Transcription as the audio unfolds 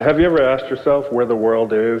Have you ever asked yourself where the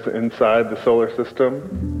world is inside the solar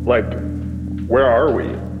system? Like, where are we?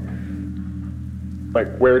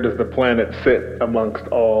 Like, where does the planet sit amongst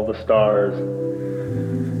all the stars?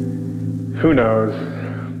 Who knows?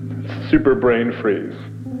 Super brain freeze.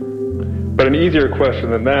 But an easier question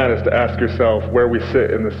than that is to ask yourself where we sit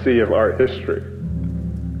in the sea of art history.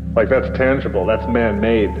 Like, that's tangible, that's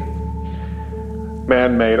man-made.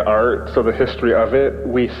 Man-made art, so the history of it,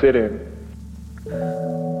 we sit in.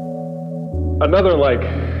 Another,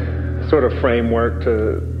 sort of framework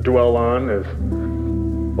to dwell on is,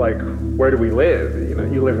 where do we live? You know,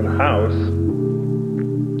 you live in a house.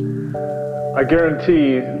 I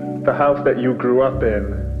guarantee the house that you grew up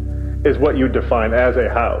in is what you define as a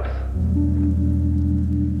house.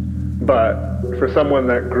 But for someone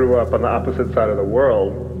that grew up on the opposite side of the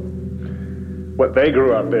world, what they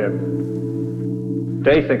grew up in,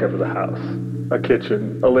 they think of as a house, a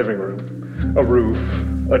kitchen, a living room, a roof,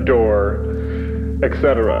 a door,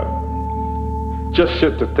 etc. Just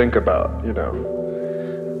shit to think about, you know.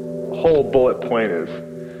 The whole bullet point is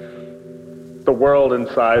the world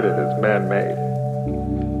inside it is man-made.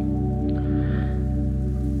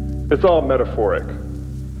 It's all metaphoric.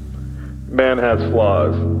 Man has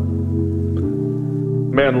flaws.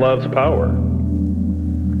 Man loves power.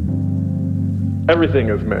 Everything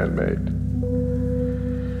is man-made.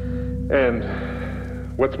 And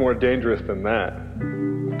what's more dangerous than that?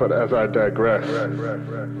 But as I digress.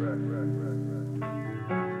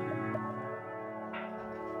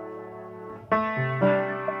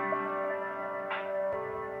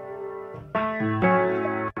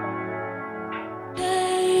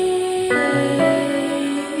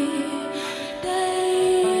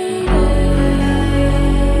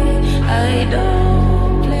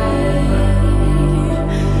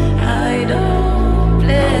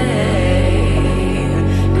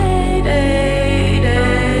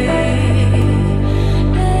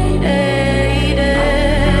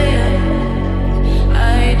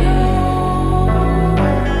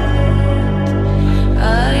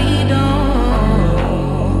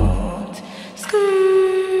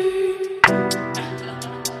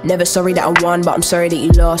 Never sorry that I won, but I'm sorry that you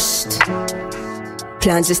lost.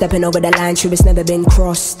 Plans are stepping over the line, true, it's never been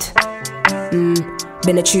crossed.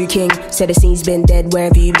 Been a true king, said the scene's been dead, where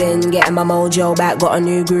have you been? Getting my mojo back, got a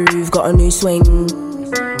new groove, got a new swing.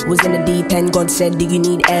 Was in the deep end, God said, do you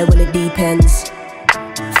need air? Well, it depends.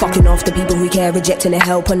 Fucking off the people who care, rejecting the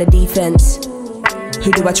help on the defense.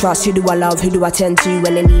 Who do I trust, who do I love, who do I tend to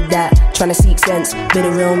when they need that? Trying to seek sense, be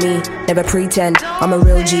the real me, never pretend, I'm a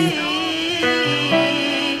real G.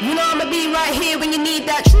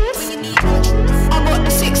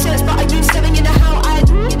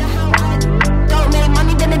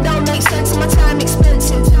 Sense of my time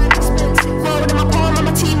expensive. Forward in my palm on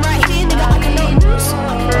my team right here, nigga, I cannot lose.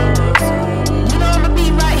 You know I'ma be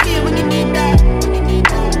right here when you need that.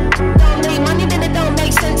 Don't make money, then it don't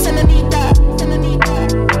make sense, and I need that.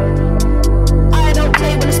 I don't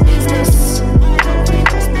play with this business.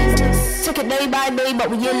 Took it day by day, but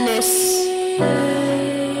we in this.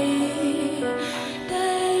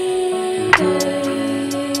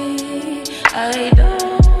 I don't.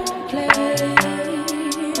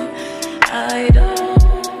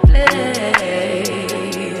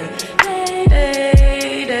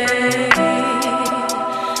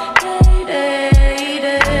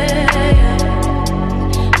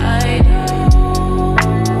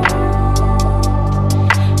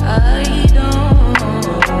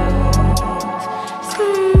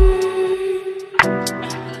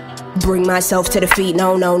 Bring myself to the feet,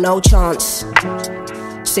 no chance.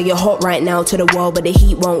 So you're hot right now to the world, but the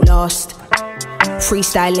heat won't last.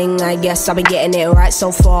 Freestyling, I guess I've been getting it right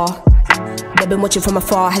so far. They've been watching from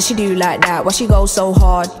afar, how she do like that? Why she go so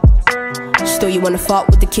hard? Still you wanna fuck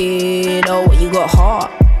with the kid, oh, what, you got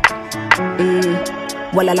heart?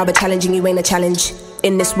 Well, I love a challenge and you ain't a challenge.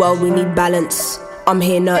 In this world we need balance. I'm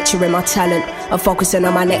here nurturing my talent. I'm focusing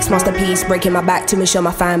on my next masterpiece, breaking my back to make sure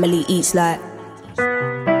my family eats like.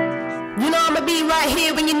 You know I'ma be right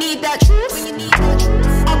here when you need that truth.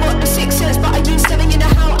 I got the 6 cents, but I use 7, you know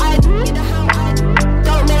how I do.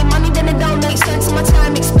 Don't make money, then it don't make sense, and my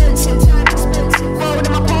time expensive. Forward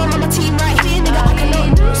in my palm on my team right here, nigga, I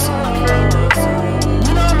cannot lose.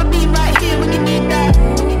 You know I'ma be right here when you need that.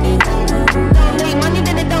 Don't make money,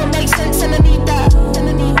 then it don't make sense, and I need that.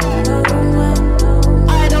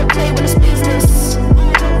 I don't play with this business.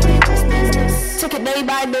 Took it day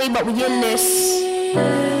by day, but we in this.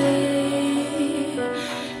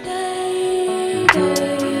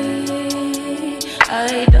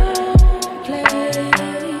 I don't play.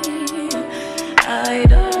 I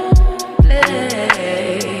don't play.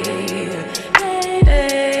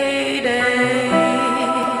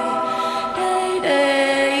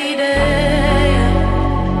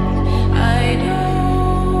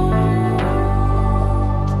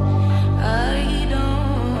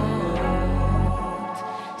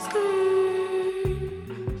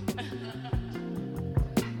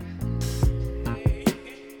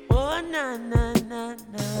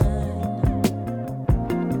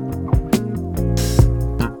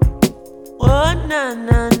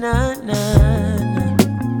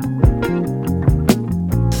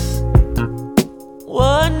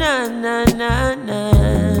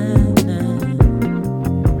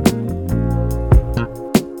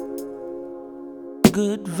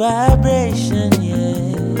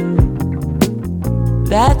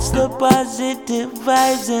 That's the positive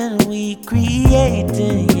vibes and we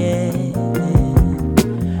creating, yeah.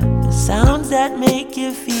 The sounds that make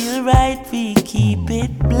you feel right, we keep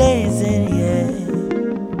it blazing, yeah.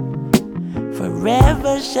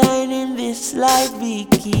 Forever shining this light, we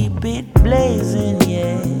keep it blazing,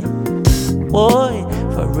 yeah. Boy,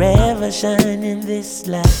 forever shining this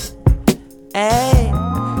light. Hey,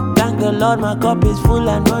 thank the Lord my cup is full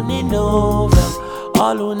and running over.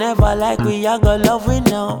 All who never like we, I got love we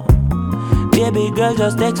know. Baby girl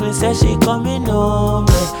just text me, say she coming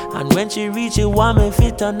over. And when she reach it, want me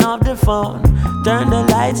fit turn off the phone. Turn the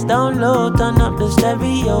lights down low, turn up the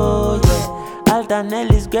stereo, yeah. Alton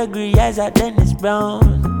Ellis, Gregory Isaac, Dennis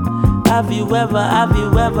Brown. Have you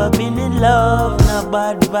ever been in love? Now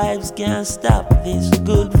bad vibes can't stop this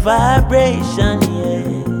good vibration,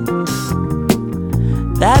 yeah.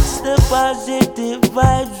 That's the positive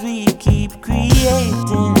vibes we keep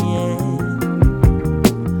creating, yeah.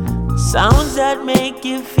 Sounds that make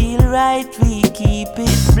you feel right, we keep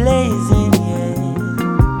it blazing, yeah.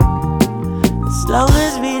 As long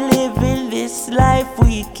as we live in this life,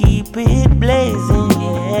 we keep it blazing,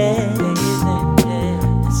 yeah.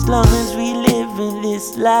 As long as we live in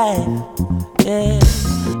this life, yeah.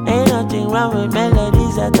 Ain't nothing wrong with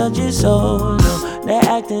melodies that touch your soul, no. They're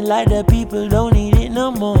acting like the people don't need it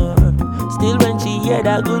no more. Still when she hear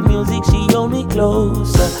that good music, she hold me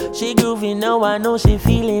closer. She groovy now, I know she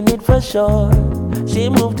feeling it for sure. She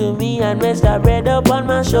moved to me and rest her head up on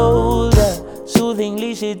my shoulder.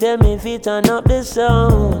 Soothingly she tell me if it turn up the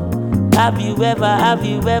sound. Have you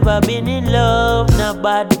ever been in love? Now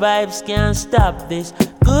bad vibes can't stop this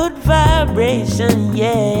good vibration,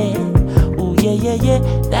 yeah. Oh yeah, yeah, yeah.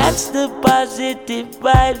 That's the positive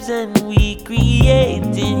vibes and we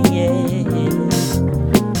creating, yeah.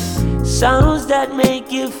 Sounds that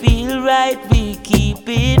make you feel right, we keep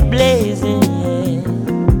it blazing, yeah.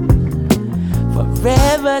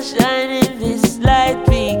 Forever shining this light,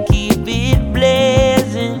 we keep it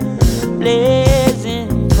blazing,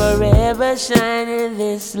 blazing. Forever shining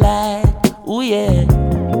this light, ooh yeah.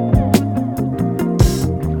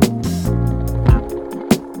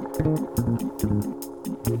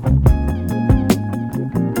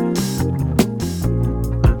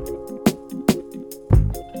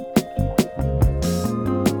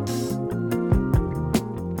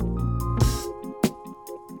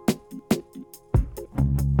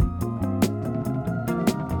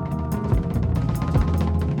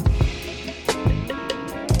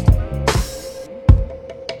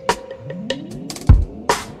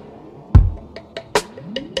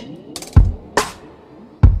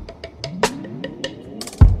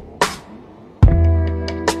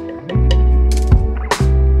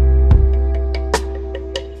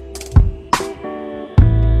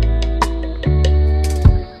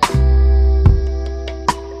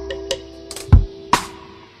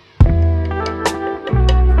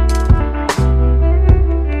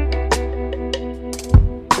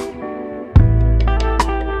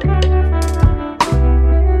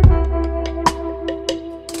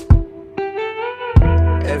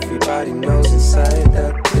 Everybody knows inside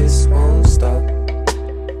that this won't stop.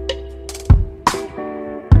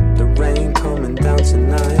 The rain coming down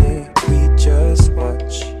tonight, we just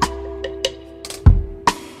watch.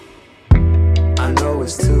 I know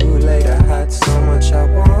it's too late, I had so much I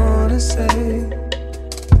wanna say.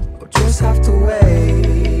 We'll just have to wait.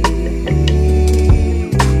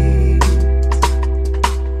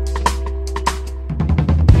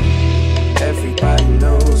 Everybody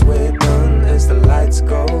knows we're done as the lights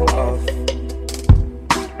go off.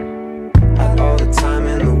 Had all the time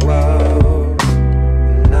in the world,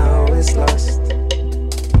 and now it's lost.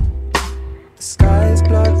 The sky's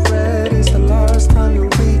blood red is the last time you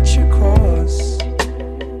reach across.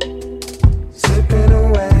 Slip it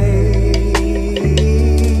away.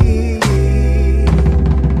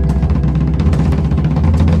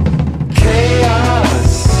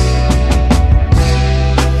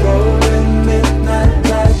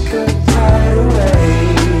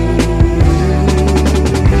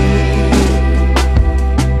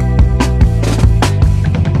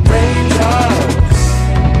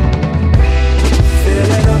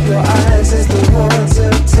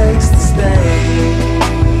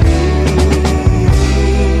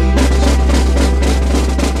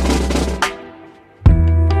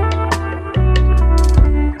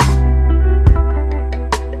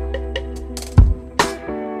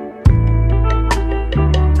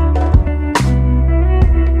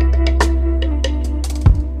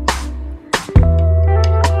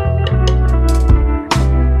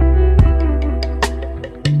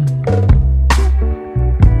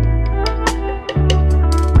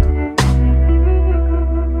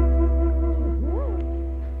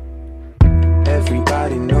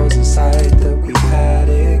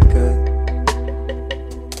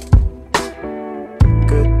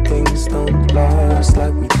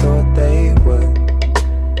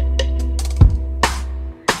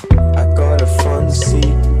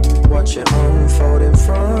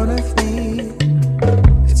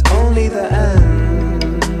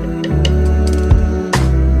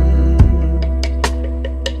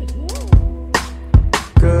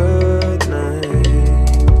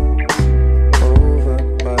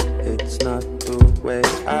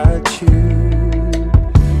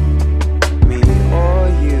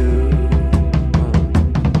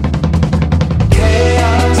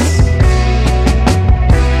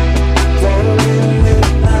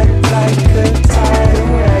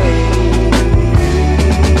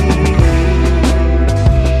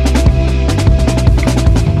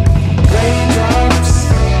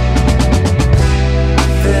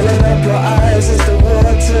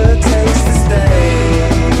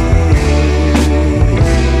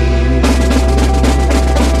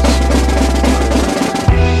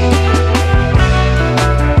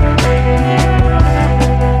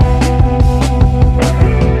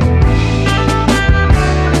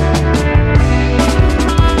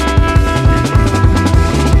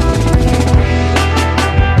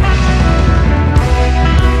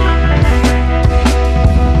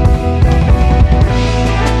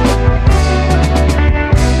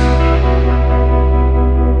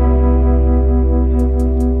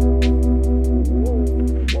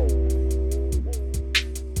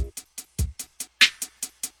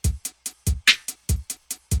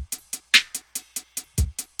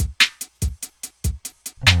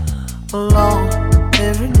 alone,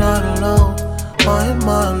 every night alone. Why am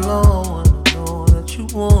I alone when I know that you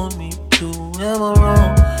want me to? Am I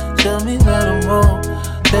wrong? Tell me that I'm wrong.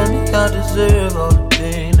 Tell me I deserve all the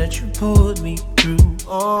pain that you put me through.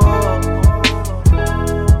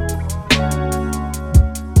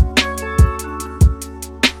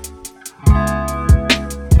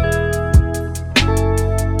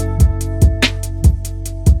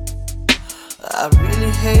 I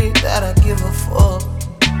really hate that I give a fuck.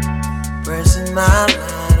 Pressing my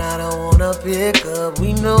line, I don't wanna pick up.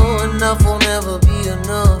 We know enough will never be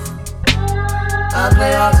enough. I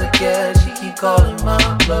play hard to catch, she keep calling my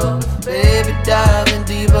bluff. Baby diving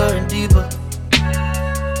deeper and deeper.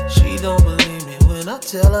 She don't believe me when I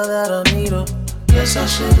tell her that I need her. Guess I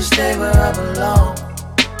should've stayed where I belong.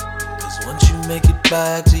 Cause once you make it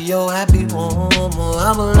back to your happy home,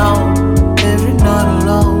 I'm alone, every night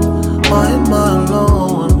alone. Why am I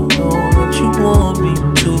alone when I know that you want me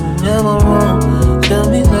to? Am I wrong? Tell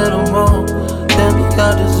me that I'm wrong. Tell me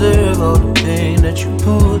I deserve all the pain that you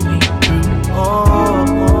put me through.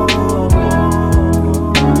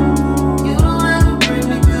 You don't ever bring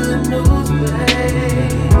me good news,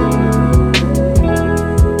 babe.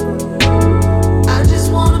 I just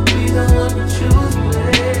wanna be the one you choose,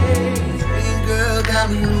 babe. Green girl got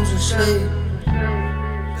me losing sleep.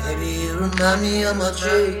 Baby, you remind me of my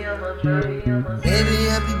dream. Maybe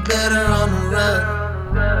I'd be better on the run.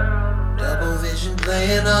 Double vision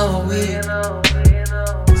playing all week.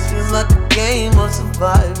 Seems like a game of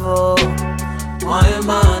survival. Why am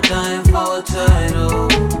I dying for a title?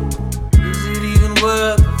 Is it even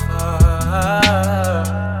worth the fight?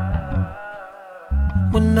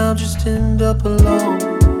 When I just end up alone,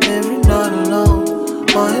 every night alone.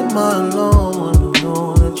 Why am I alone when I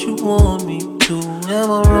know that you want me to? Am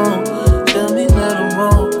I wrong? Tell me that I'm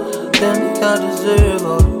wrong. Tell me I deserve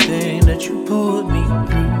all the pain that you put me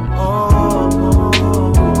through.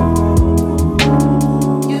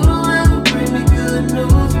 You don't ever bring me good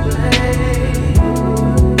news, babe.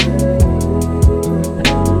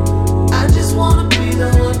 I just wanna be the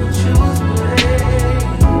one you choose, babe.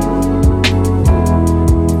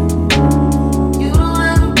 You don't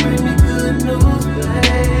ever bring me good news,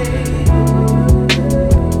 babe.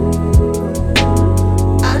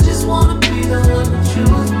 I just wanna be the one you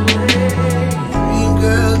choose, babe. Green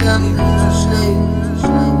girl got me losing sleep.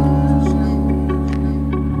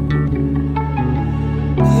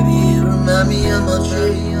 Baby, you remind me of my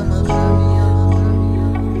dream.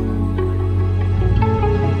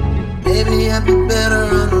 Maybe I'd be better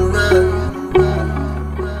on the run.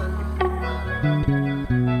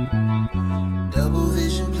 Double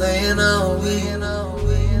vision playing all week.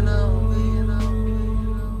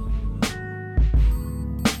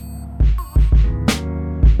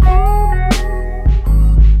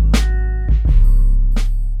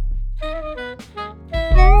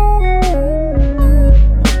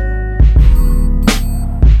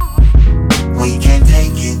 We can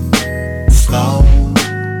take it slow.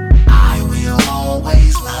 I will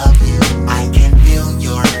always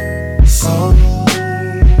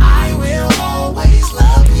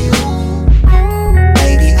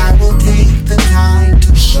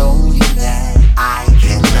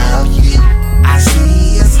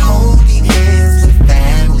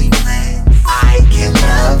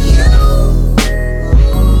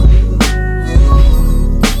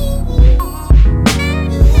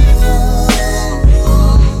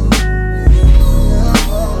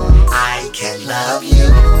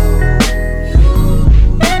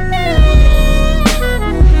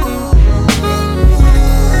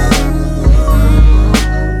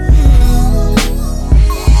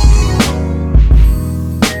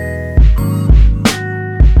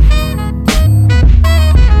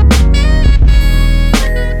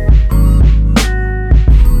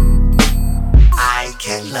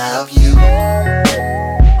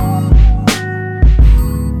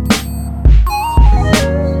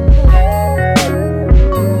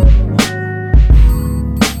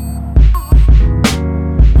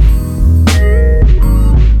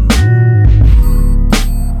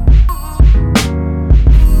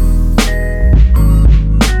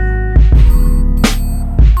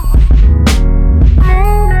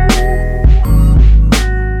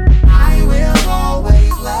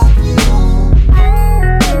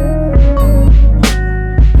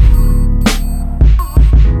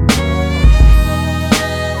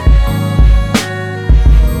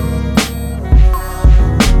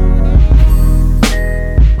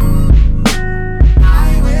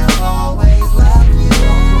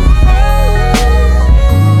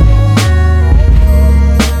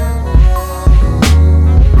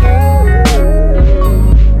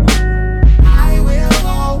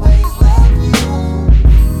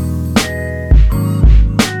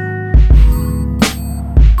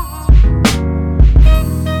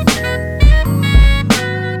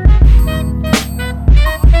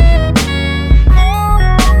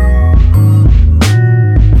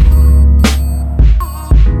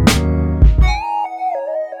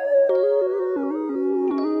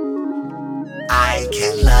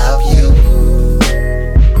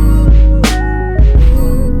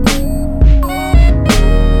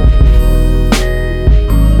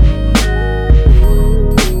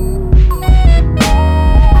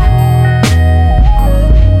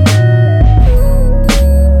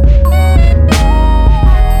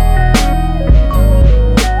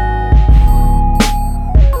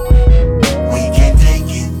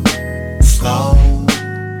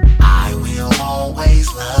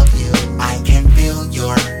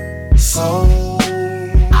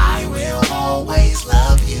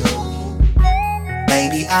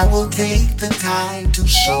I will take the time to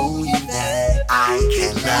show you that I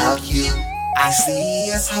can love you. I see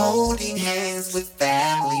us holding hands with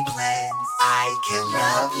family plans. I can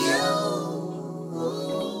love you.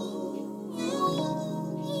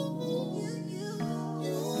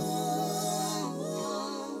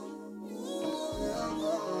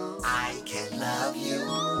 I can love you.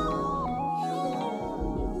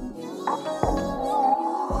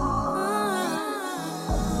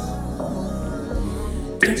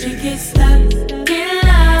 Don't you get stuck in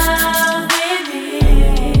love with me?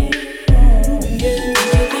 Don't you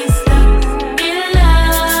get stuck in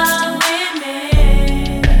love with me?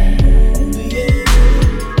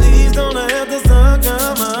 Please don't let the sun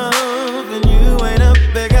come up and you ain't up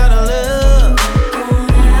there, gotta love.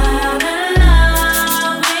 Don't have a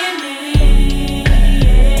love with me.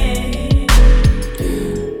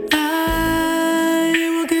 I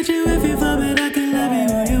will get you if you fall, but I can love you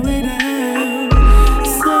on your way down.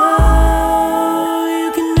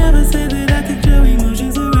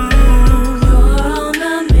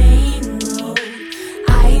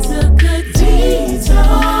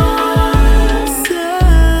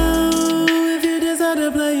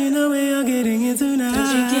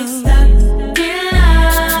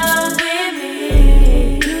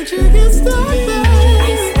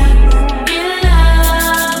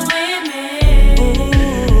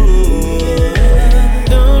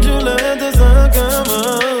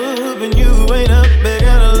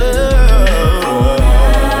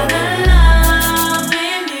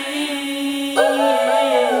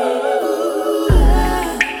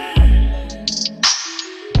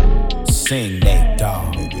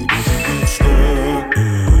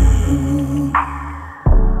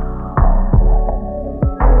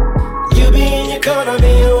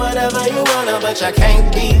 But I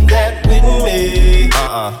can't be that with me.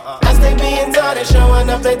 I stay being tardy, showing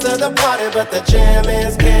up late to the party, but the jam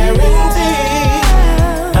is guaranteed.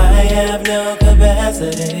 I have no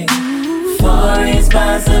capacity for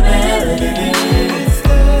responsibility.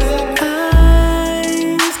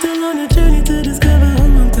 I'm still on a journey to discover who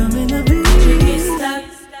I'm coming to be. Don't you get stuck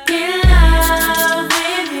in love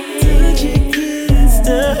with me? Don't you get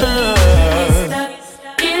stuck?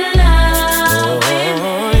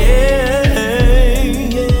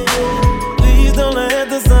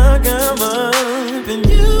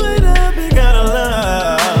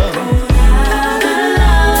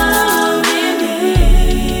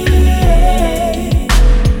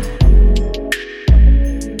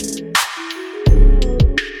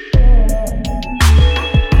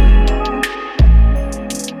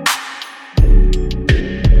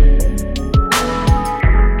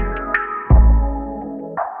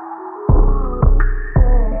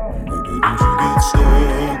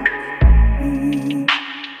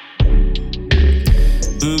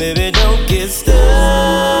 Baby, don't get stuck.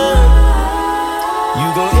 You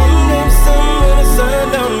gon' end up somewhere the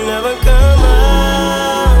sun don't never come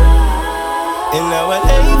up. And now I'd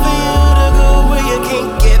hate for you to go where you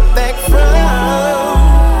can't get back from.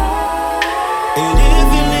 And if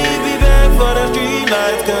you leave me back for the street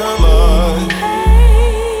lights come on.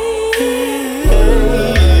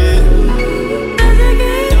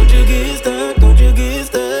 Don't you get stuck, don't you get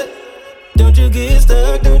stuck. Don't you get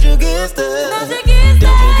stuck, don't you get stuck. Don't you get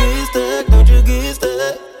stuck? Don't you get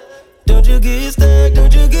stuck? Don't you get stuck?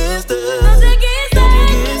 Don't you get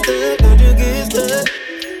stuck? Don't you get stuck?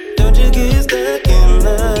 Don't you get stuck in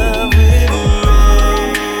love with me?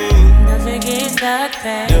 Don't you get stuck,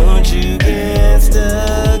 babe? Don't you get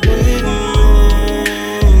stuck with me?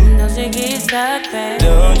 Don't you get stuck, babe?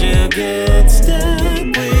 Don't you get stuck with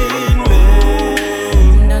me?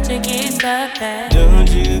 Don't you get stuck, babe? Don't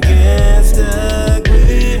you get stuck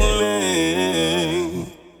with me?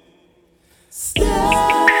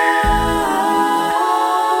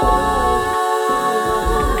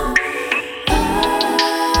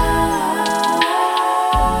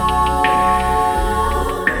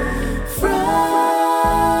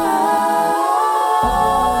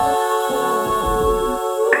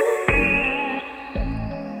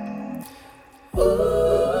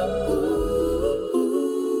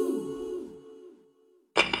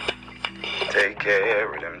 Take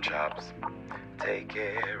care of them chops. Take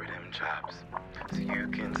care of them chops. So you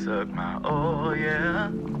can suck my oh yeah.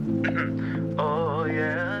 Oh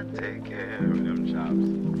yeah. Take care of them chops.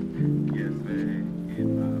 Yes, babe.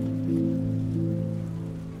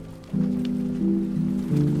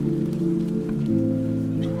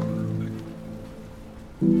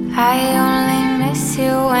 I only miss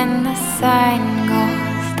you when the sun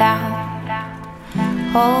goes down.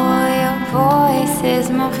 Oh, your voice is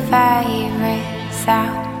my favorite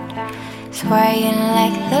sound. swaying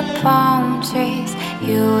like the palm trees.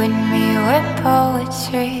 You and me were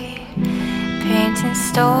poetry, painting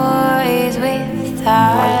stories with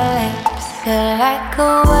our lips. Feel like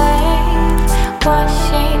a wave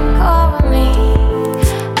washing over me,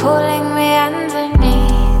 pulling me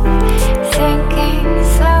underneath, sinking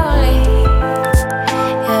slowly.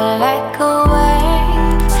 You're like a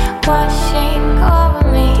wave washing over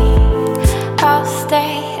me, I'll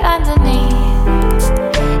stay underneath,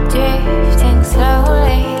 drifting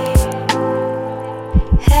slowly.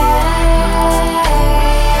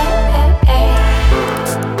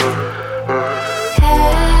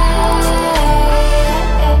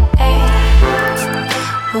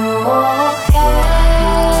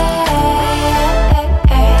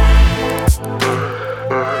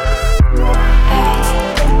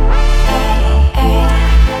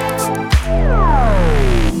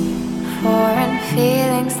 Foreign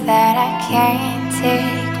feelings that I can't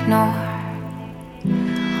ignore.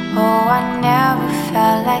 Oh, I never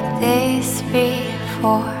felt like this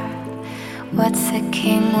before. What's a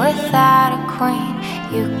king without a queen?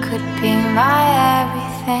 You could be my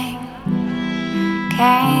everything.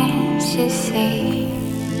 Can't you see?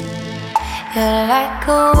 You're like a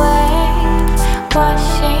wave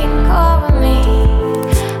washing over me,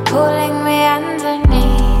 pulling me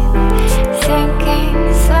underneath,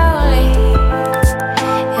 sinking slowly.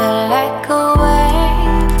 You're like a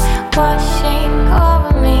wave washing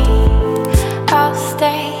over me, I'll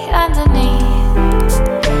stay underneath,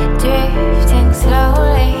 drifting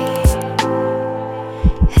slowly.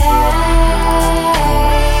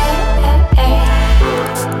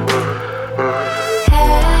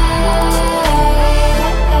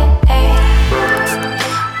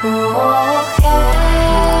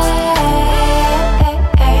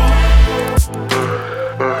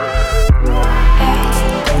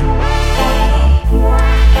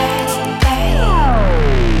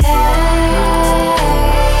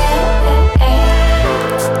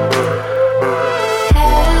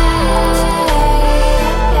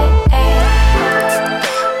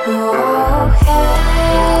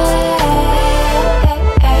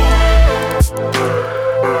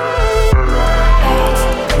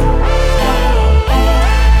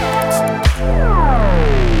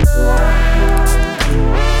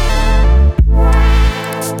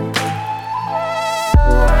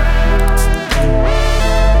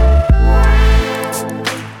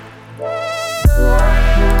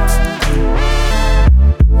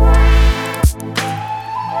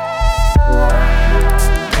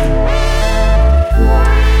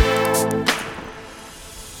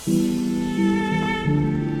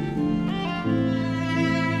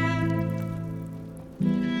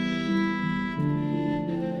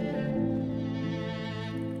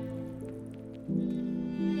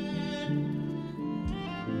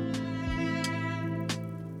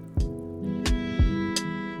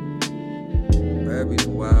 That'd be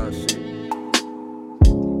some wild shit.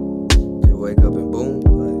 Just wake up and boom,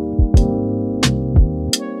 like,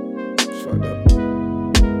 it's fucked up.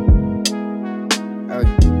 Hey.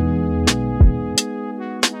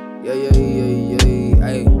 Yeah,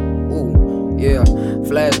 hey, ooh, yeah.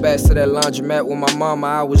 Flashbacks to that laundromat with my mama.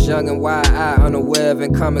 I was young and wide-eyed, unaware of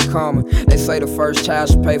incoming karma. They say the first child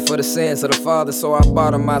should pay for the sins of the father, so I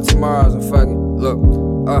bought him my tomorrows and fuck it. Look.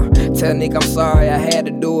 Tell Nick I'm sorry, I had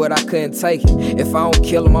to do it, I couldn't take it. If I don't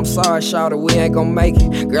kill him, I'm sorry, shawty, we ain't gon' make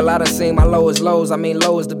it. Girl, I done seen my lowest lows, I mean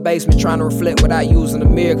low as the basement. Trying to reflect without using the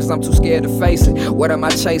mirror, cause I'm too scared to face it. What am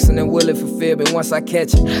I chasing and will it fulfill me once I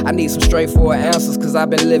catch it? I need some straightforward answers, cause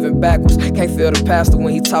I've been living backwards. Can't feel the pastor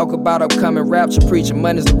when he talk about upcoming rapture. Preaching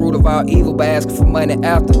money's the root of all evil, but asking for money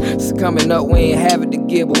after. So coming up, we ain't have it to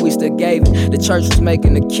give, but we still gave it. The church was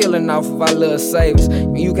making a killing off of our little savings.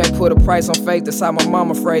 You can't put a price on faith, that's how my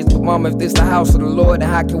mama phrased it. But mama, if this the house of the Lord, then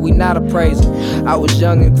how can we not appraise it? I was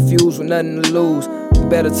young and confused with nothing to lose.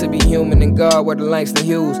 Better to be human than God, where the Langston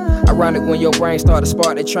Hughes. Ironic when your brain start to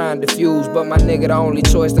spark, they try and diffuse. But my nigga, the only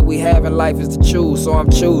choice that we have in life is to choose, so I'm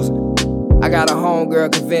choosing. I got a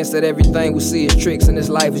homegirl convinced that everything we see is tricks and this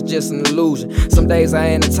life is just an illusion. Some days I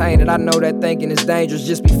entertain it, I know that thinking is dangerous.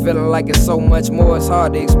 Just be feeling like it's so much more, it's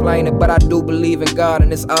hard to explain it. But I do believe in God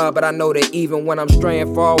and it's odd, but I know that even when I'm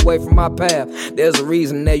straying far away from my path, there's a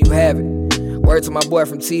reason, there you have it. Word to my boy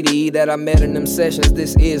from TDE that I met in them sessions.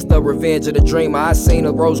 This is the revenge of the dreamer. I seen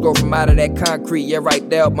a rose grow from out of that concrete, yeah, right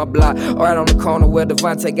there up my block. Right on the corner where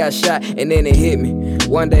Devontae got shot, and then it hit me.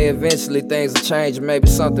 One day, eventually, things will change, and maybe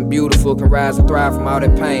something beautiful can rise and thrive from all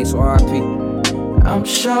that pain, so RIP. I'm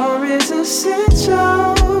sure it's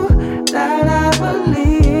essential that I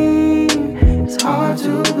believe. It's hard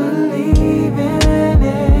to believe in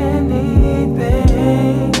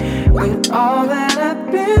anything with All that I've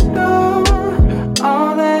been through,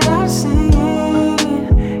 all that I've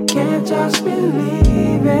seen, can't just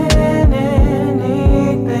believe in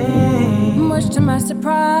anything. Much to my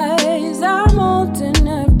surprise, I'm old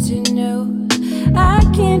enough to know I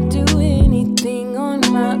can't do anything on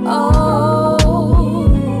my own.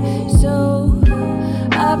 So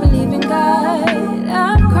I believe in God,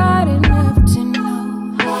 I've cried enough to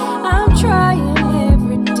know I'm trying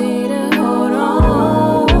every day to hold on.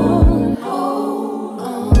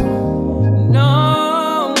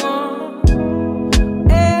 No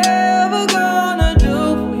one ever gonna do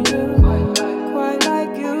for you quite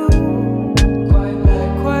like you,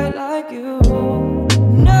 quite like you.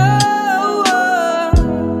 No one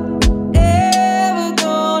ever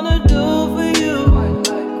gonna do for you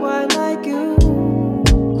quite like you,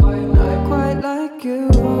 quite like you.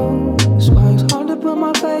 That's why it's hard to put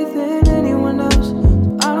my faith in anyone else.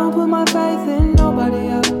 I don't put my faith in nobody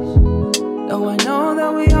else. Though I know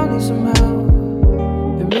that we all need some help,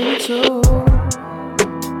 and me too.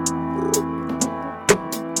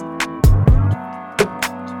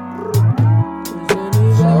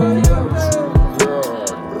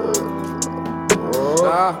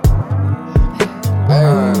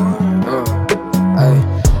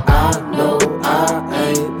 I know I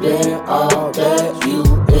ain't been all that you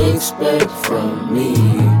expect from me.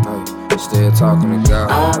 Still talking to God.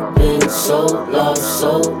 I've been so lost,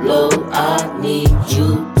 so low, I need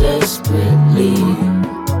you desperately.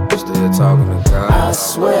 Still talking to God. I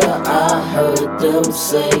swear I heard them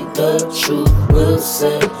say the truth will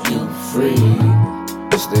set you free.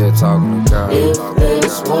 Still talking to God. If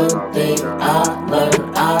there's one thing I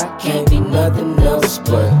learned, I can't be nothing else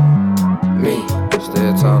but me.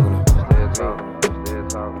 Still talking to God.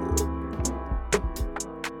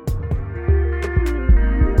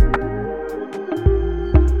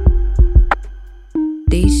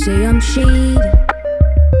 They say I'm shady,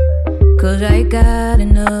 cause I got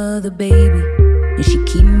another baby, and she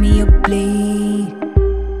keep me up late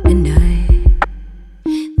at night.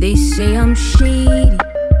 They say I'm shady,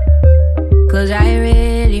 cause I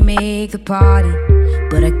rarely make the party,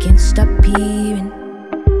 but I can't stop hearing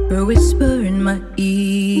her whisper in my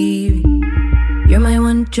ear. You're my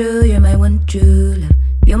one true, you're my one true love.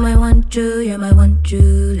 You're my one true, you're my one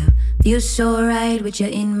true love. Feels so right with you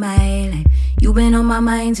in my life. You've been on my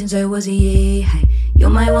mind since I was a year high.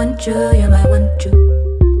 You're my one true, you're my one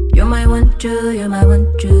true. You're my one true, you're my one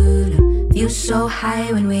true love. Feels so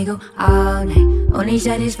high when we go all night. Only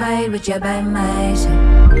satisfied with you by my side.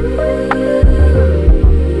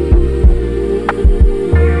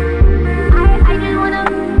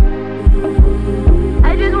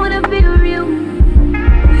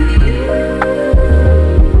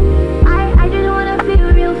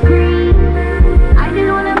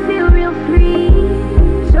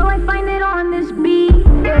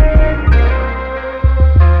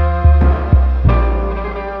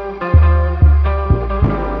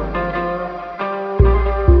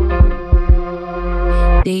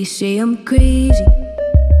 They say I'm crazy,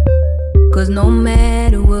 cause no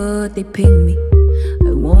matter what they pay me,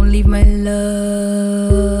 I won't leave my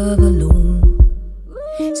love alone.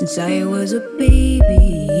 Since I was a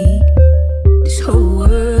baby, this whole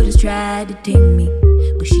world has tried to tame me,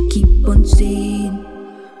 but she keep on saying,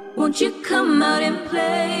 won't you come out and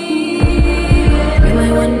play? You're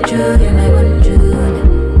my one true, you're my one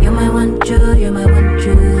true. You're my one true, you're my one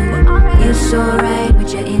true. You're so right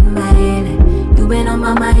with you in my life. You've been on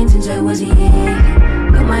my mind since I was a year.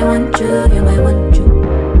 You're my one true, you're my one true.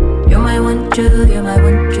 You're my one true, you're my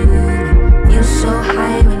one true. Feel so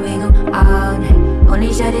high when we go all night.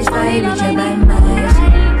 Only satisfied with you by my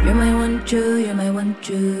side. You're my one true, you're my one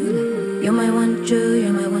true. You're my one true,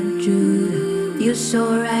 you're my one true. Feel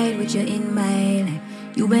so right with you in my life.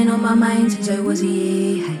 You've been on my mind since I was a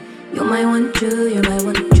year high. You're my one true, you're my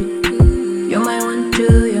one true. You're my one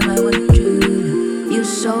true, you're my one true. Feel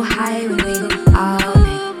so high when we go all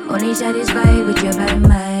night. Only satisfied with you by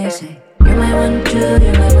my side. You're my one true,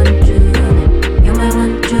 you're my one true. You're my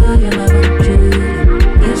one true, you're my one true.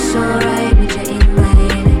 Feel so right with you in my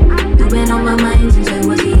life. You've been on my mind since I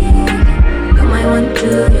was a year. You're my one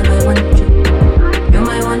true, you're my one true. You're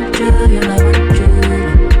my one true, you're my one true.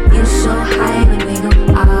 Feel so high when we go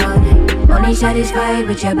all night. Only satisfied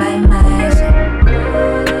with you by my side.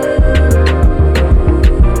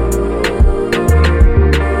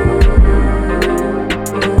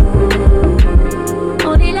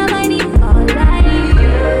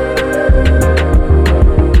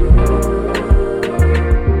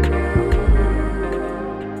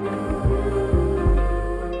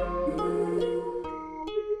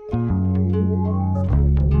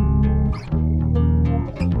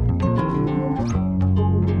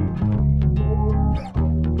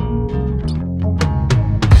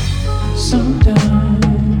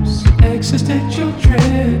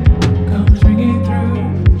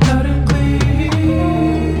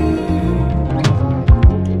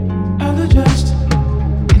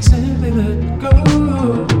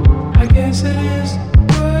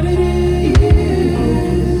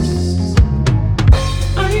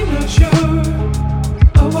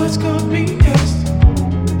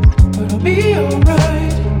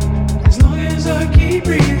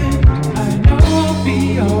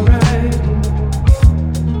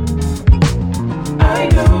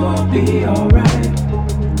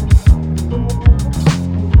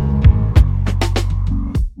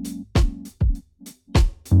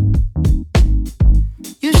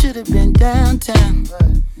 downtown.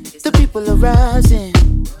 The people are rising.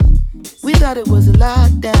 We thought it was a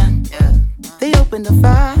lockdown. They opened the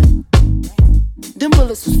fire. Them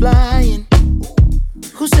bullets was flying.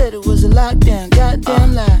 Who said it was a lockdown?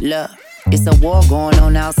 Goddamn lie. Look. It's a war going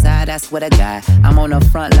on outside, I swear to God. I'm on the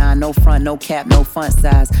front line, no front, no cap, no font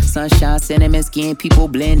size. Sunshine, cinnamon skin, people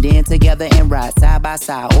blend in together and ride side by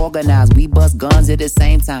side. Organized, we bust guns at the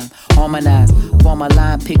same time. Harmonize, form a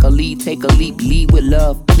line, pick a lead, take a leap, lead with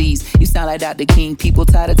love, please. You sound like Dr. King, people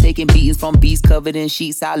tired of taking beatings from beasts covered in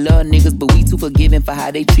sheets. I love niggas, but we too forgiving for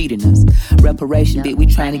how they treating us. Reparation, bitch, we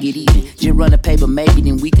trying to get even. Just run a paper, maybe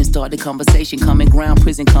then we can start the conversation. Common ground,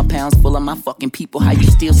 prison compounds full of my fucking people. How you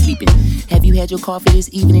still sleeping? Have you had your coffee this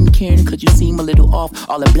evening, Karen? Cause you seem a little off.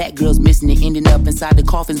 All the black girls missing and ending up inside the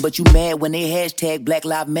coffins. But you mad when they hashtag Black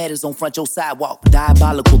Lives Matters on front your sidewalk.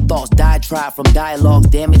 Diabolical thoughts, diatribe from dialogues.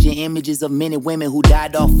 Damaging images of men and women who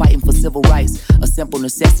died off fighting for civil rights. A simple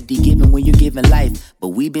necessity given when you're giving life. But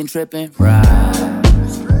we been tripping, right?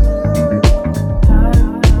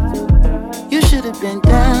 You should have been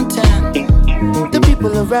downtown. The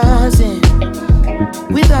people are rising.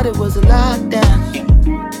 We thought it was a lockdown.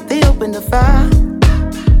 They opened the fire.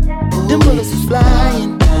 Them bullets was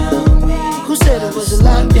flying. Who said it was a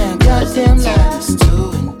lockdown? Goddamn lie. It's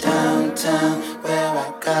 2 in downtown, where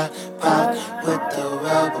I got popped with the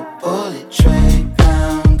rubber bullet tray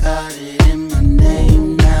down. Got it in my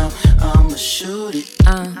name now. I'ma shoot it.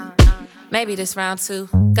 Maybe this round 2.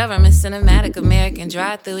 Government cinematic, American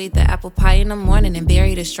drive-through. Eat the apple pie in the morning and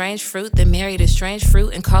bury the strange fruit. Then marry the strange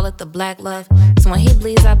fruit and call it the black love. So when he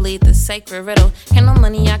bleeds, I bleed the sacred riddle. Ain't no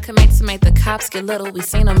money I can make to make the cops get little. We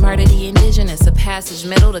seen him murder the indigenous, a passage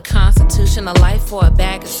middle. The Constitution of life for a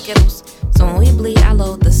bag of Skittles. So when we bleed, I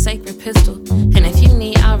load the sacred pistol. And if you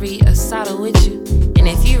need, I'll read Asada with you. And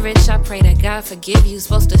if you rich, I pray that God forgive you.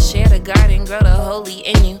 Supposed to share the garden, grow the holy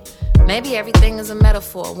in you. Maybe everything is a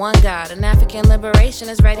metaphor, one God. An African liberation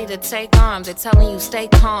is ready to take arms. They're telling you stay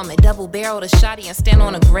calm. They double barrel the shotty and stand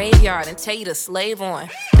on a graveyard and tell you to slave on.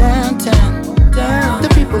 Downtown, the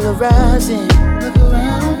people are rising.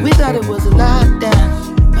 We thought it was a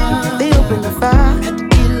lockdown. They opened the fire.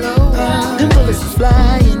 Them bullets was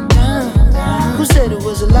flying. Who said it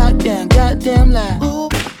was a lockdown? Goddamn lie.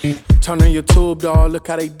 Turn on your tube, dawg, look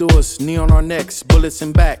how they do us. Knee on our necks, bullets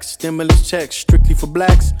in backs, stimulus checks, strictly for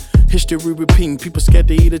blacks. History repeating, people scared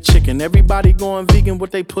to eat a chicken. Everybody going vegan, what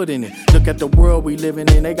they put in it. Look at the world we living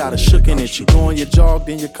in, they got us shook in it. You go on your jog,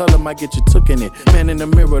 then your color might get you took in it. Man in the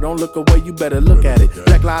mirror, don't look away, you better look at it.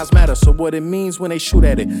 Black lives matter, so what it means when they shoot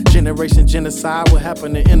at it. Generation genocide, what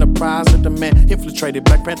happened to enterprise? That the man infiltrated,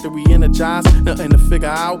 Black Panther re-energized. Nothing to figure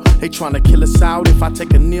out, they trying to kill us out. If I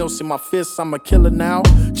take a kneel, see my fists, I'm a killer now.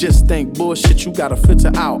 Just think bullshit, you gotta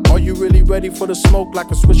filter out. Are you really ready for the smoke like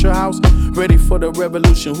a Swisher House? Ready for the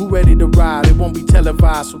revolution, who ready to ride? It won't be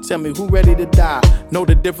televised, so tell me who ready to die? Know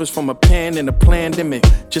the difference from a pan and a pandemic.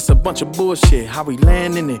 Just a bunch of bullshit, how we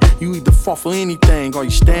land in it. You either fall for anything or you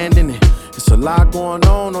stand in it. It's a lot going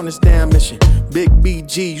on this damn mission. Big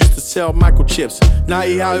BG used to sell microchips. Now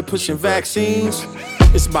he out here pushing vaccines.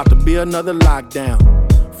 It's about to be another lockdown.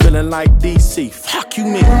 Feeling like DC, fuck you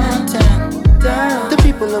man. Downtown, the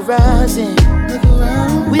people are rising.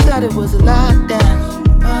 We thought it was a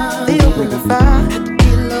lockdown. They opened the fire.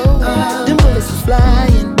 Them bullets was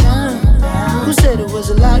flying. Who said it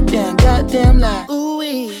was a lockdown? Goddamn lie.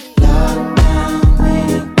 Ooh-wee. Lockdown, we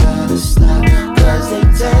ain't gotta stop. Cause they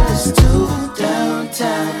tell us to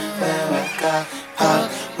downtown, where I got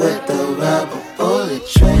popped with the rubber bullet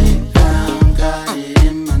tray down. Got it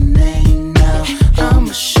in my name now.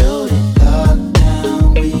 I'ma shoot it.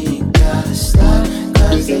 Lockdown, we ain't gotta stop.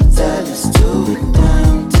 Cause they tell us to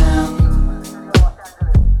downtown.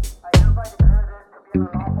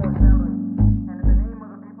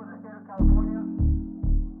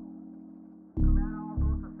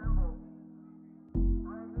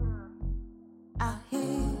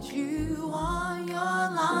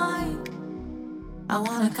 I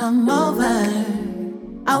wanna come over,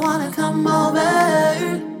 I wanna come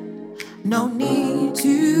over. No need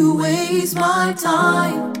to waste my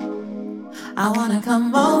time. I wanna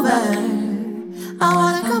come over, I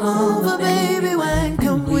wanna come over, baby. When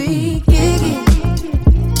can we kick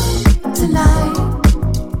it tonight?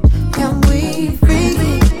 Can we freak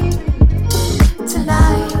it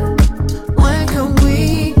tonight? When can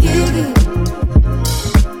we kick it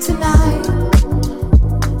tonight?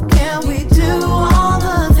 Can we do all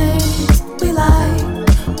the things we like?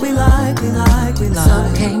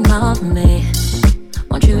 So came over me.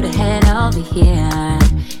 Want you to head over here.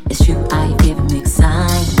 It's true, I give a mixed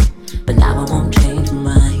sign, but now I won't change my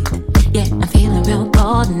mind. Yeah, I'm feeling real bold.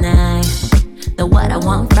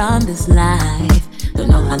 on this life. Don't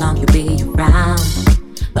know how long you'll be around,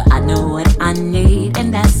 but I know what I need,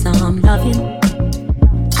 and that's some loving.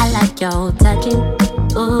 I like your touching.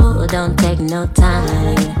 Ooh, don't take no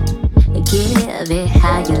time. Give it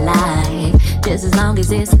how you like, just as long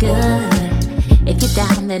as it's good. If you're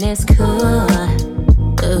down, then it's cool.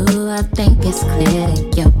 Ooh, I think it's clear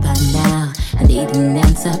that you're by now. I need an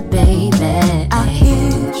answer, baby. I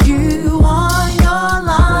hit you on your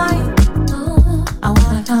line. I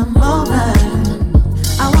wanna come over.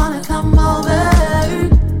 I wanna come over.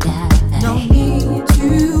 No need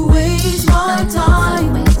to waste my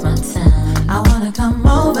time. I wanna come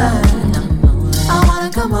over. I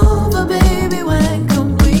wanna come over, baby. When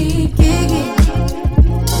can we kick it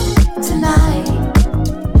tonight?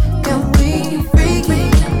 Can we freak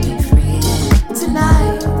it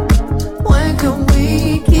tonight? When can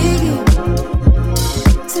we kick it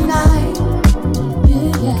tonight?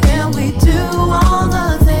 Can we do all the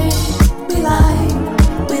things we like?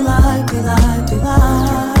 We like, we like, we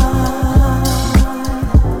like.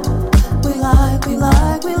 We like, we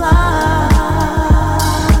like, we like.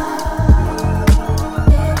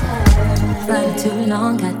 Too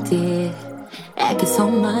long I did, acting so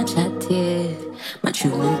much I did. My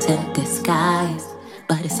true intent disguise,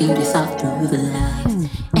 but it seemed it's all through the lies.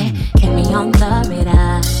 And kept me on the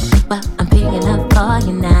radar, but I'm picking up for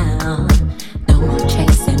you now. No more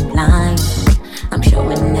chasing blind, I'm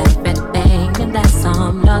showing everything, and that's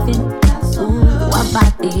some loving. Ooh, our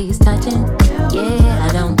bodies touching, yeah, I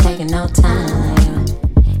don't take no time.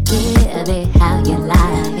 Give it how you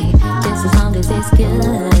like, just as long as it's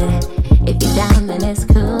good. If you're down, then it's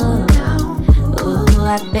cool. Ooh,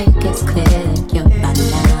 I think it's clear you're by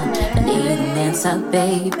now. I need an answer,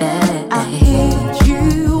 baby. I hit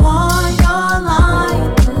you on your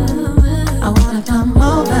line. I wanna come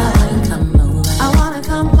over. I wanna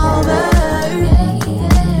come over.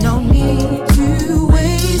 No need to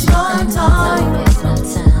waste my time.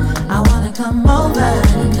 I wanna come over.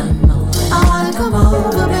 I wanna come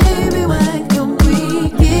over, baby. When can we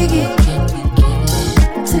kick it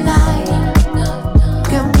tonight?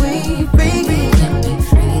 Can we freak it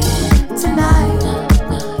tonight?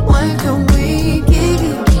 When can we kick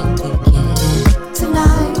it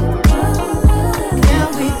tonight? Can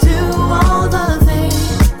we do all the things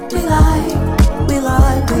we like? We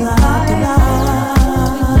like, we like, we like.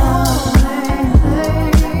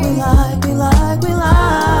 We like, we like, we like.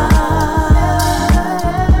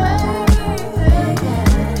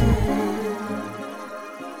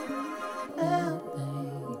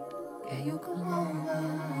 Can you come over?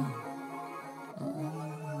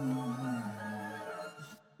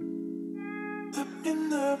 Let me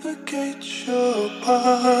navigate your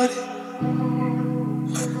body.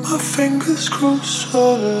 Let my fingers cruise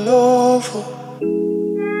all over.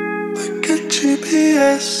 Like a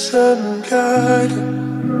GPS I'm guiding.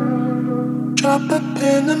 Drop a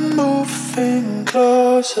pin and moving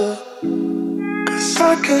closer. 'Cause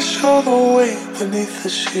I can show the way beneath the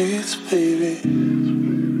sheets, baby.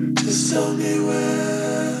 Just tell me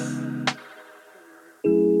where.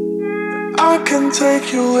 I can take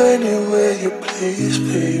you anywhere you please,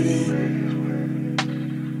 baby.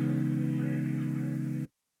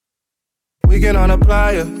 Weekend on a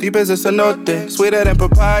playa, deep as a cenote, sweeter than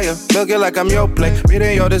papaya. Milk it like I'm your plate,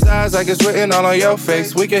 reading your designs like it's written all on your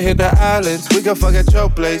face. We can hit the islands, we can fuck at your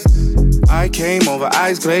place. I came over,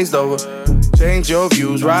 eyes glazed over. Change your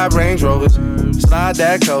views, ride Range Rovers. Slide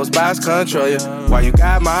that coast, box control ya. Why you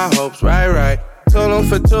got my hopes, right. Told them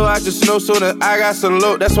for two, I just knew soon as I got some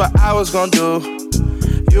loot, that's what I was gonna do.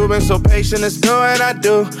 You've been so patient, it's doing I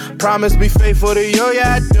do. Promise be faithful to you,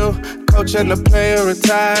 yeah I do. Coach and the player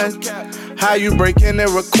retired. How you break in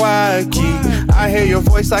and require key. I hear your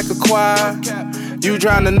voice like a choir. You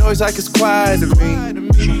drown the noise like it's quiet to me.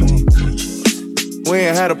 We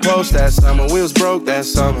ain't had a post that summer, we was broke that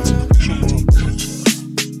summer.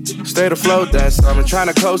 Stayed afloat that summer,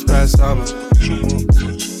 tryna coast past summer.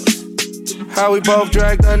 How we both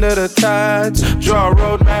dragged under the tides. Draw a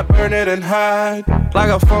road map, burn it and hide. Like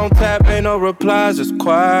a phone tap, ain't no replies, it's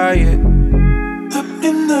quiet. Let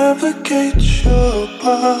me navigate your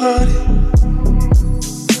body.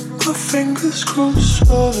 My fingers cruise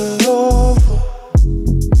all over.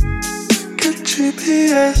 Like a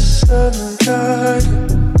GPS unguided.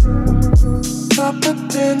 Drop a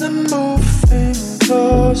pin and moving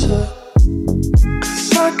closer.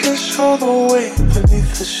 'Cause I can show the way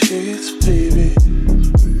beneath the sheets, baby.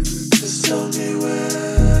 Just tell me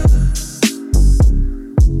where.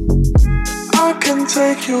 I can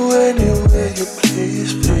take you anywhere you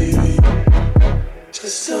please, baby.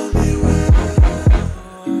 Just tell me where.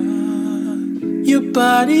 Your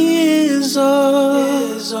body is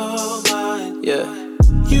all mine. Yeah.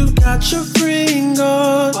 You got your ring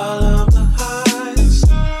on while I'm behind.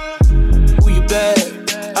 Who you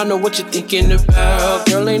bad? I know what you're thinking about.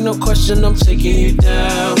 Girl, ain't no question, I'm taking you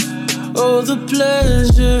down. Oh, the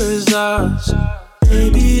pleasure is ours.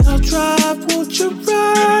 Baby, I'll drive, won't you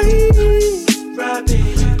ride?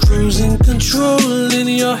 Cruising control in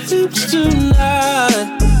your hips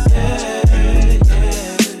tonight.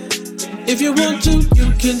 If you want to,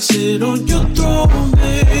 you can sit on your throne,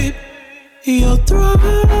 babe. Your throne.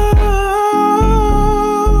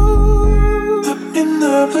 Let me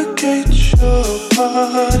navigate your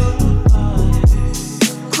body.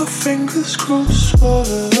 My fingers cruise all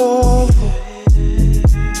over.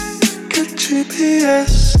 Get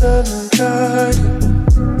GPS and guide.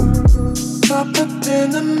 Drop a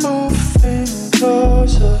pin and moving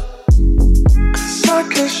closer. I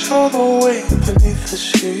can show the way beneath the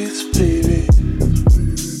sheets, baby.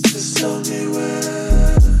 Just tell me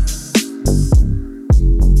where.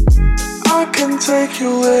 I can take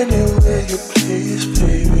you anywhere you please,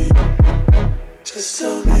 baby. Just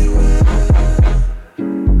tell me where.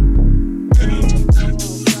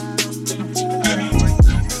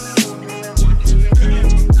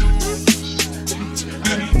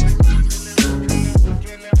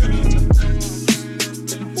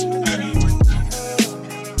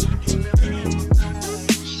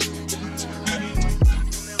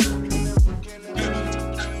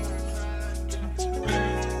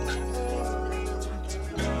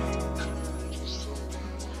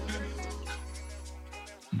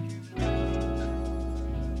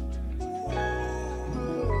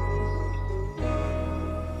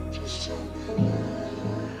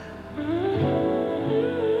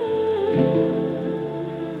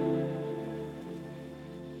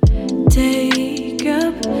 Take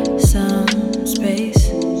up some space.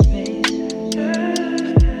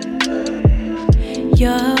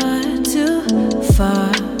 You're too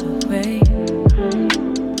far away.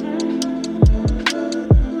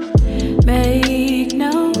 Make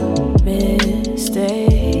no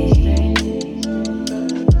mistake.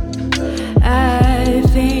 I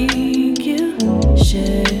think you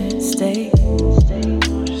should stay.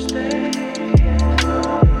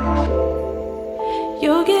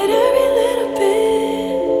 You'll get every little bit.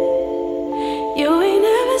 You ain't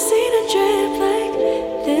never seen a drip like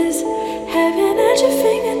this. Heaven at your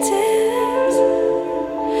fingertips.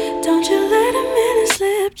 Don't you let a minute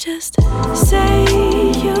slip. Just say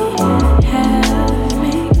you have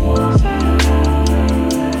me.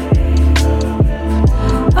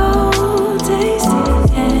 Oh, taste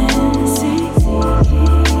and see.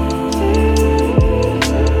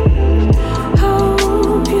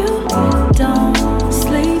 Hope you don't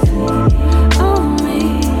sleep on me.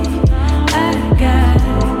 I got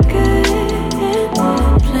good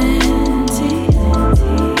and plenty.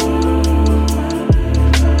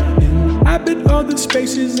 Inhabit all the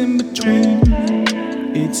spaces in between.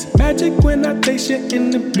 It's magic when I taste you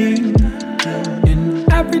in the beam. An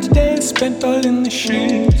average day is spent all in the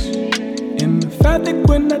sheets. Emphatic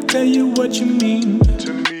when I tell you what you mean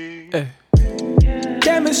to me.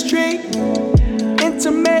 Chemistry,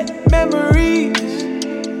 intimate memories.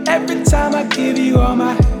 Every time I give you all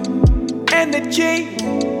my energy.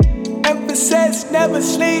 Emphasis, never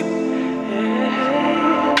sleep.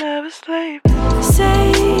 Never sleep.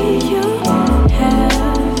 Say you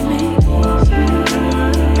have me.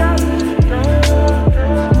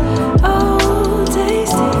 Oh,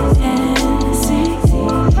 taste and see.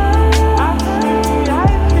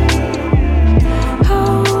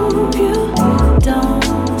 Hope you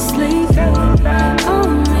don't sleep on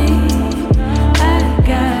me. I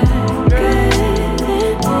got good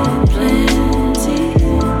and plenty.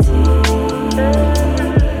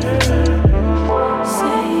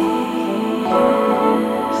 Say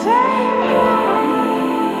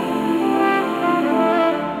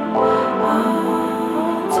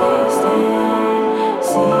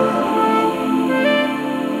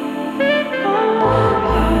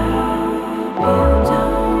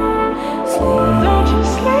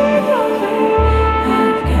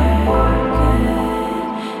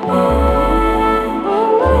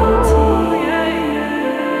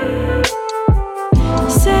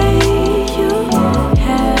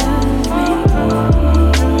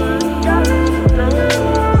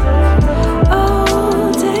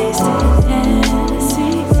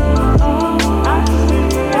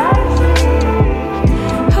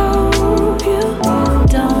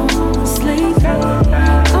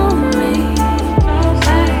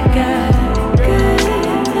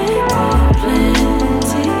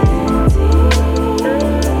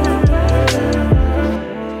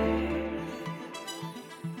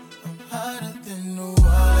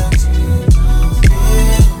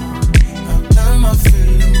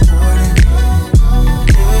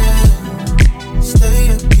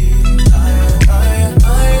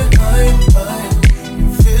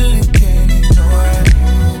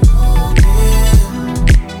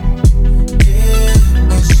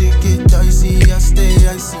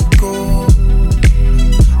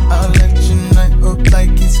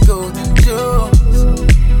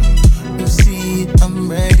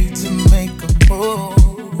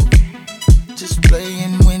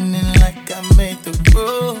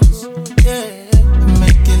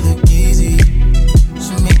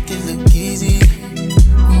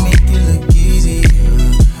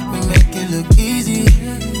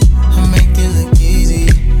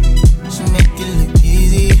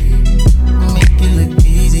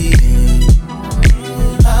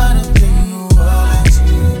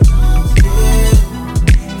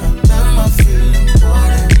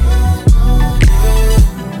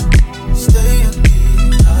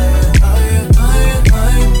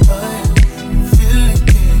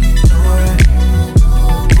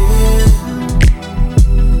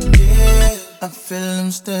feel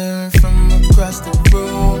him staring from across the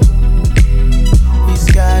room.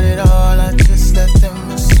 He's got it all, I just let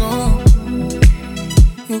them assume.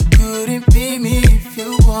 You couldn't be me if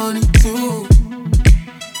you wanted to.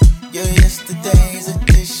 You're yesterday's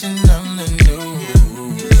edition, I'm the new.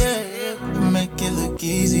 Yeah, make it look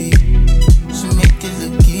easy. So make it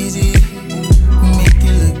look easy. We make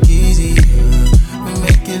it look easy. We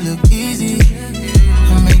make it look easy.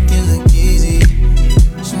 We make it look easy.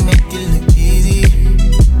 So make it look easy.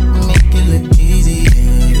 We make it look easy.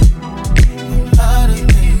 I'm hotter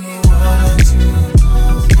than you wanted to.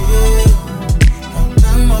 Yeah, I'm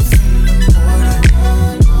done my feeling more than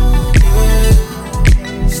yeah.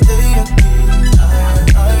 Stay up getting higher.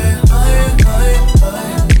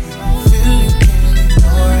 Feel you can't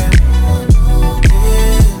ignore it.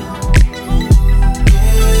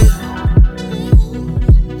 Yeah.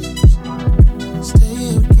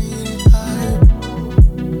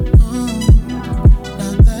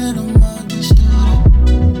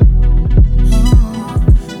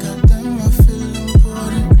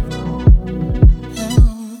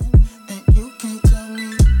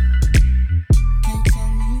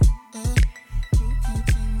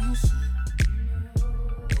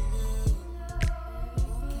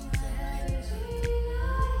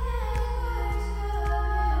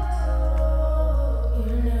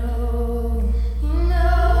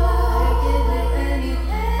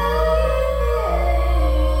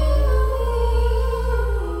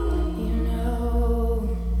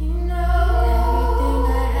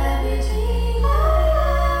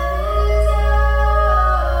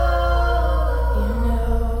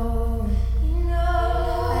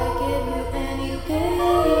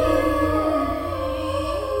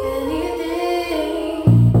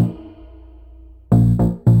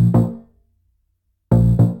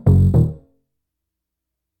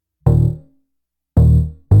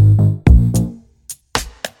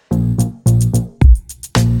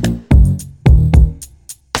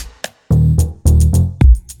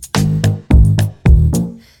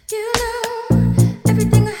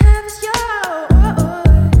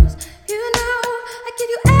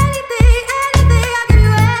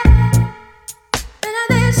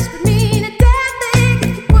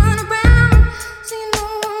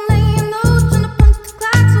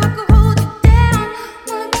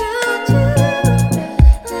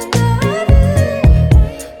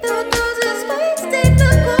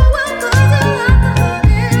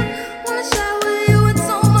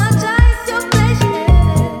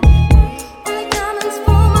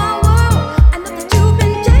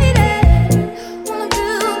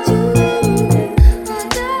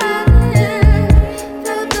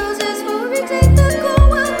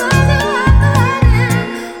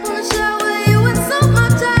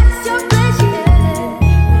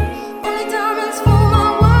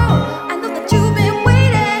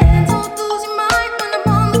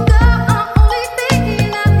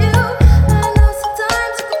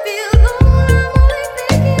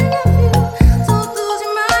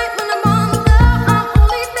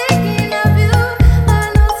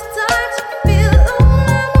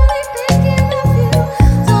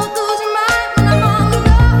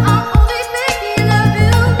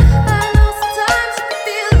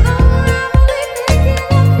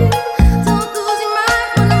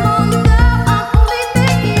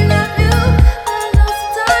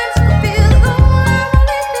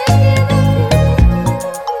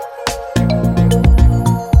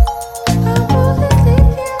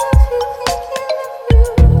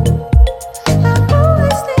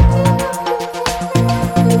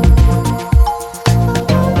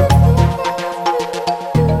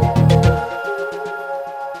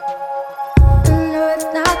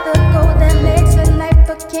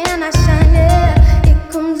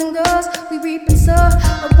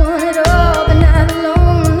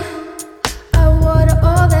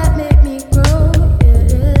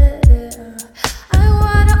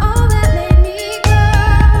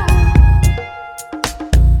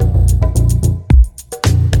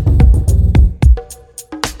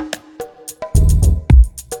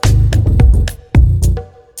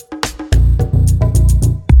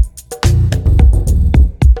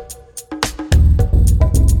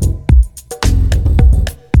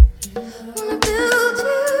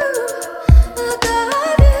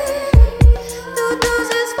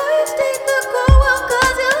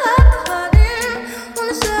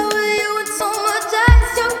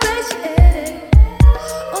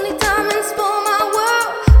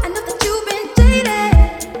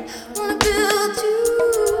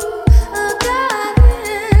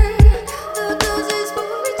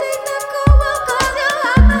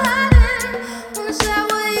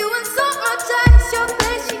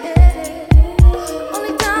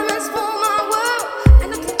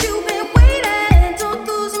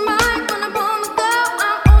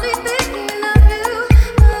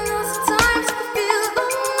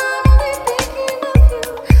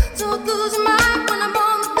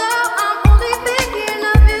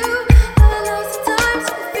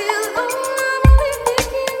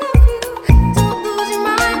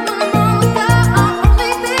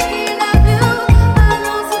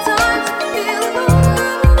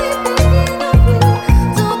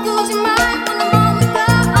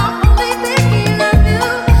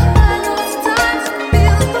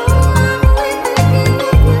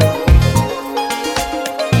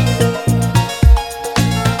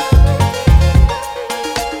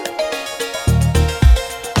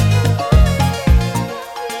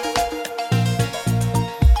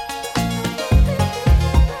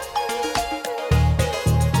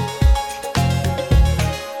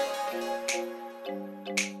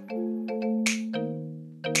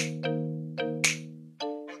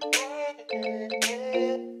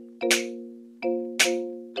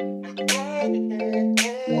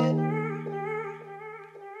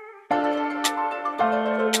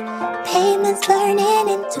 diamonds burning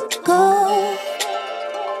into gold.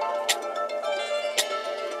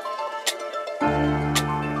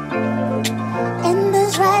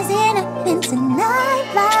 Embers rising up into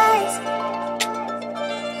nightlights.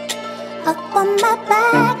 Up on my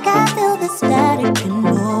back, I feel the static and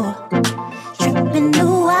more. Tripping the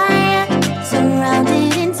wire,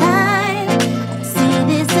 surrounded in time. See,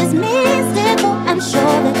 this is mystical, I'm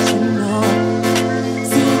sure that you know.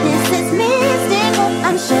 See, this is mystical,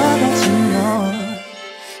 I'm sure that you know.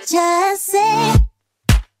 Just say,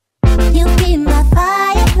 you'll be my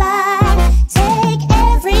firefly. Take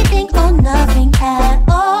everything or nothing at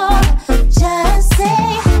all. Just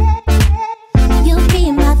say, you'll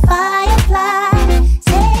be my firefly.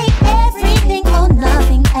 Take everything or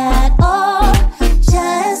nothing at all.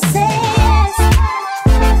 Just say yes.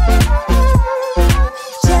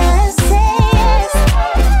 Just say yes.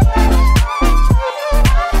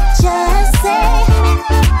 Just say,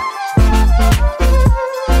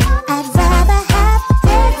 I'd rather have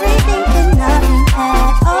everything than nothing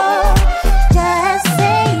at all. Just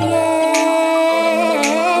say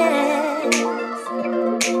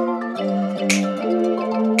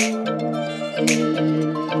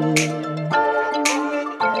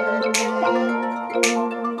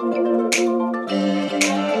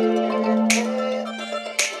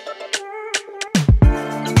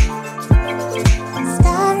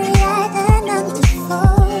starry-eyed and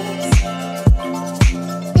underfolds.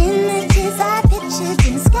 Images I pictured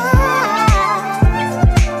in skies.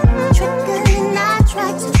 Trickling, I try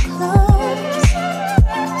to close.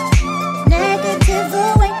 Negative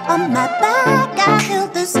weight on my back, I feel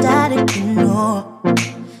the static and more.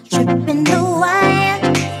 Tripping the wire,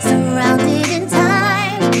 surrounded in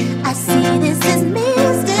time. I see this is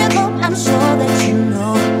mystical, I'm sure that you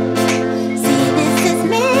know. See, this is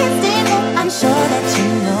mystical, I'm sure that you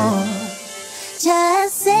know.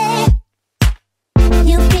 Just say,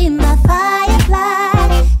 you'll be my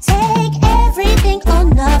firefly. Take everything or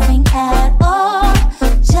nothing at all.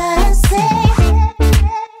 Just say,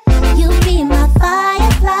 you'll be my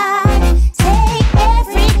firefly. Take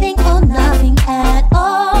everything or nothing at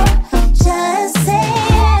all. Just say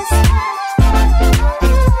yes.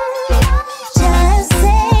 Just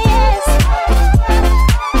say yes.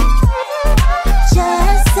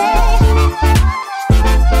 Just say,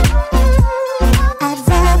 I'd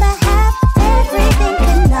rather have everything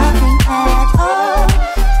than nothing at all.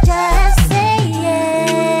 Just say yes.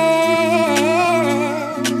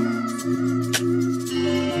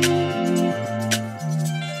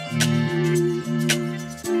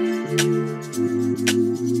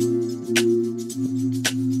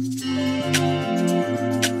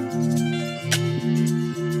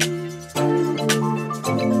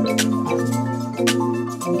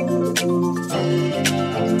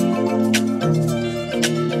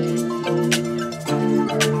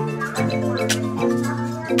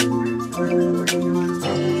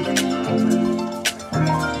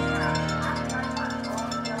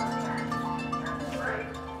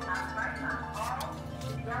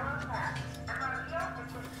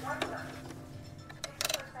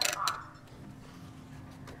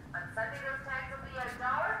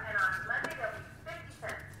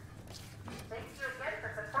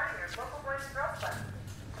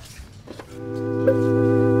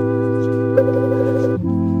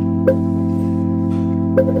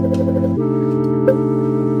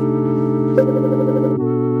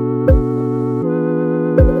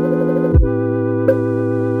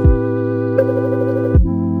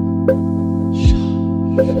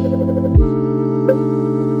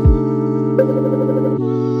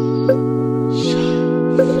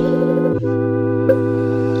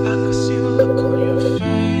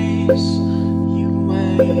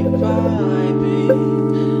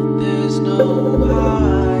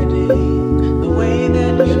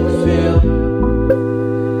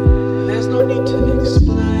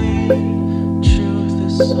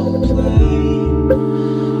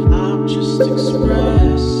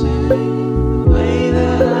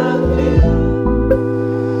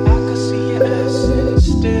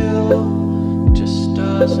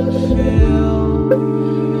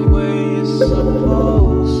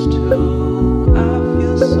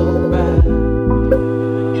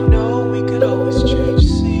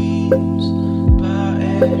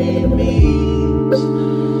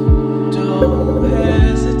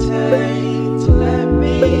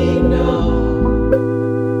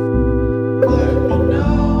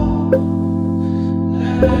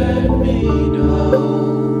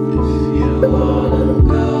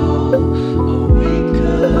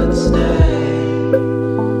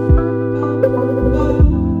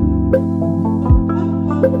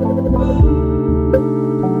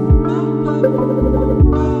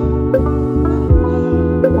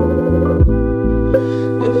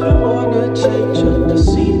 If you wanna change up the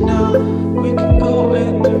scene now, we can go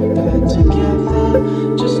and do that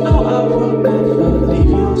together. Just know I will never leave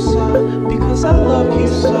your side, because I love you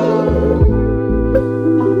so.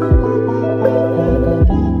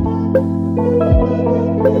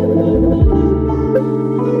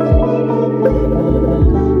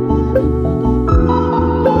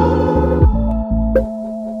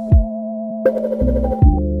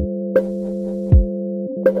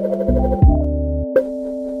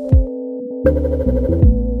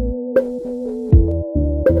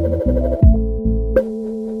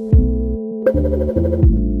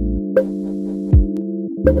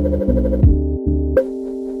 Thank you.